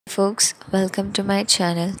Folks, welcome to my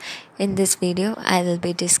channel. In this video I will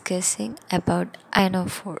be discussing about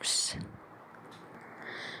ionophores.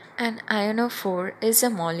 An ionophore is a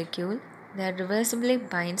molecule that reversibly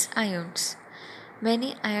binds ions.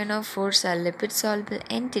 Many ionophores are lipid soluble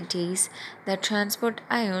entities that transport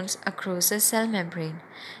ions across a cell membrane.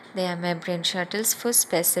 They are membrane shuttles for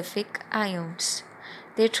specific ions.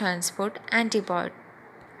 They transport antibiotics.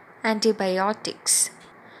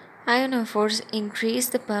 Ionophores increase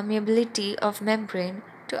the permeability of membrane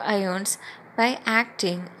to ions by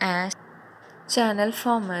acting as channel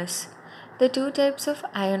formers. The two types of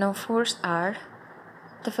ionophores are,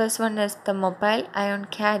 the first one is the mobile ion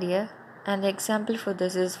carrier, and the example for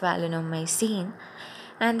this is valinomycin,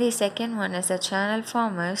 and the second one is the channel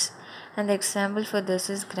formers, and the example for this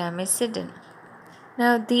is gramicidin.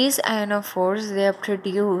 Now these ionophores, they are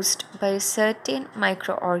produced by certain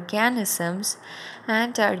microorganisms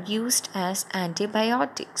and are used as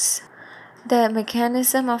antibiotics. The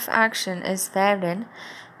mechanism of action is wherein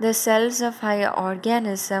the cells of higher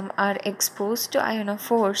organism are exposed to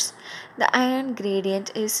ionophores, the ion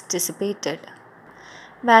gradient is dissipated.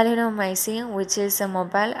 Valinomycin, which is a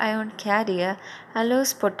mobile ion carrier,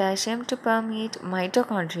 allows potassium to permeate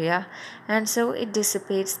mitochondria, and so it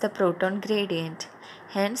dissipates the proton gradient.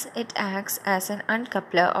 Hence, it acts as an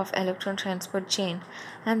uncoupler of electron transport chain,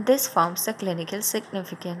 and this forms the clinical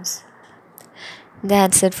significance.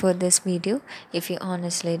 That's it for this video. If you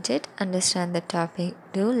honestly did understand the topic,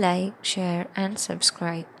 do like, share, and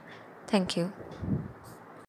subscribe. Thank you.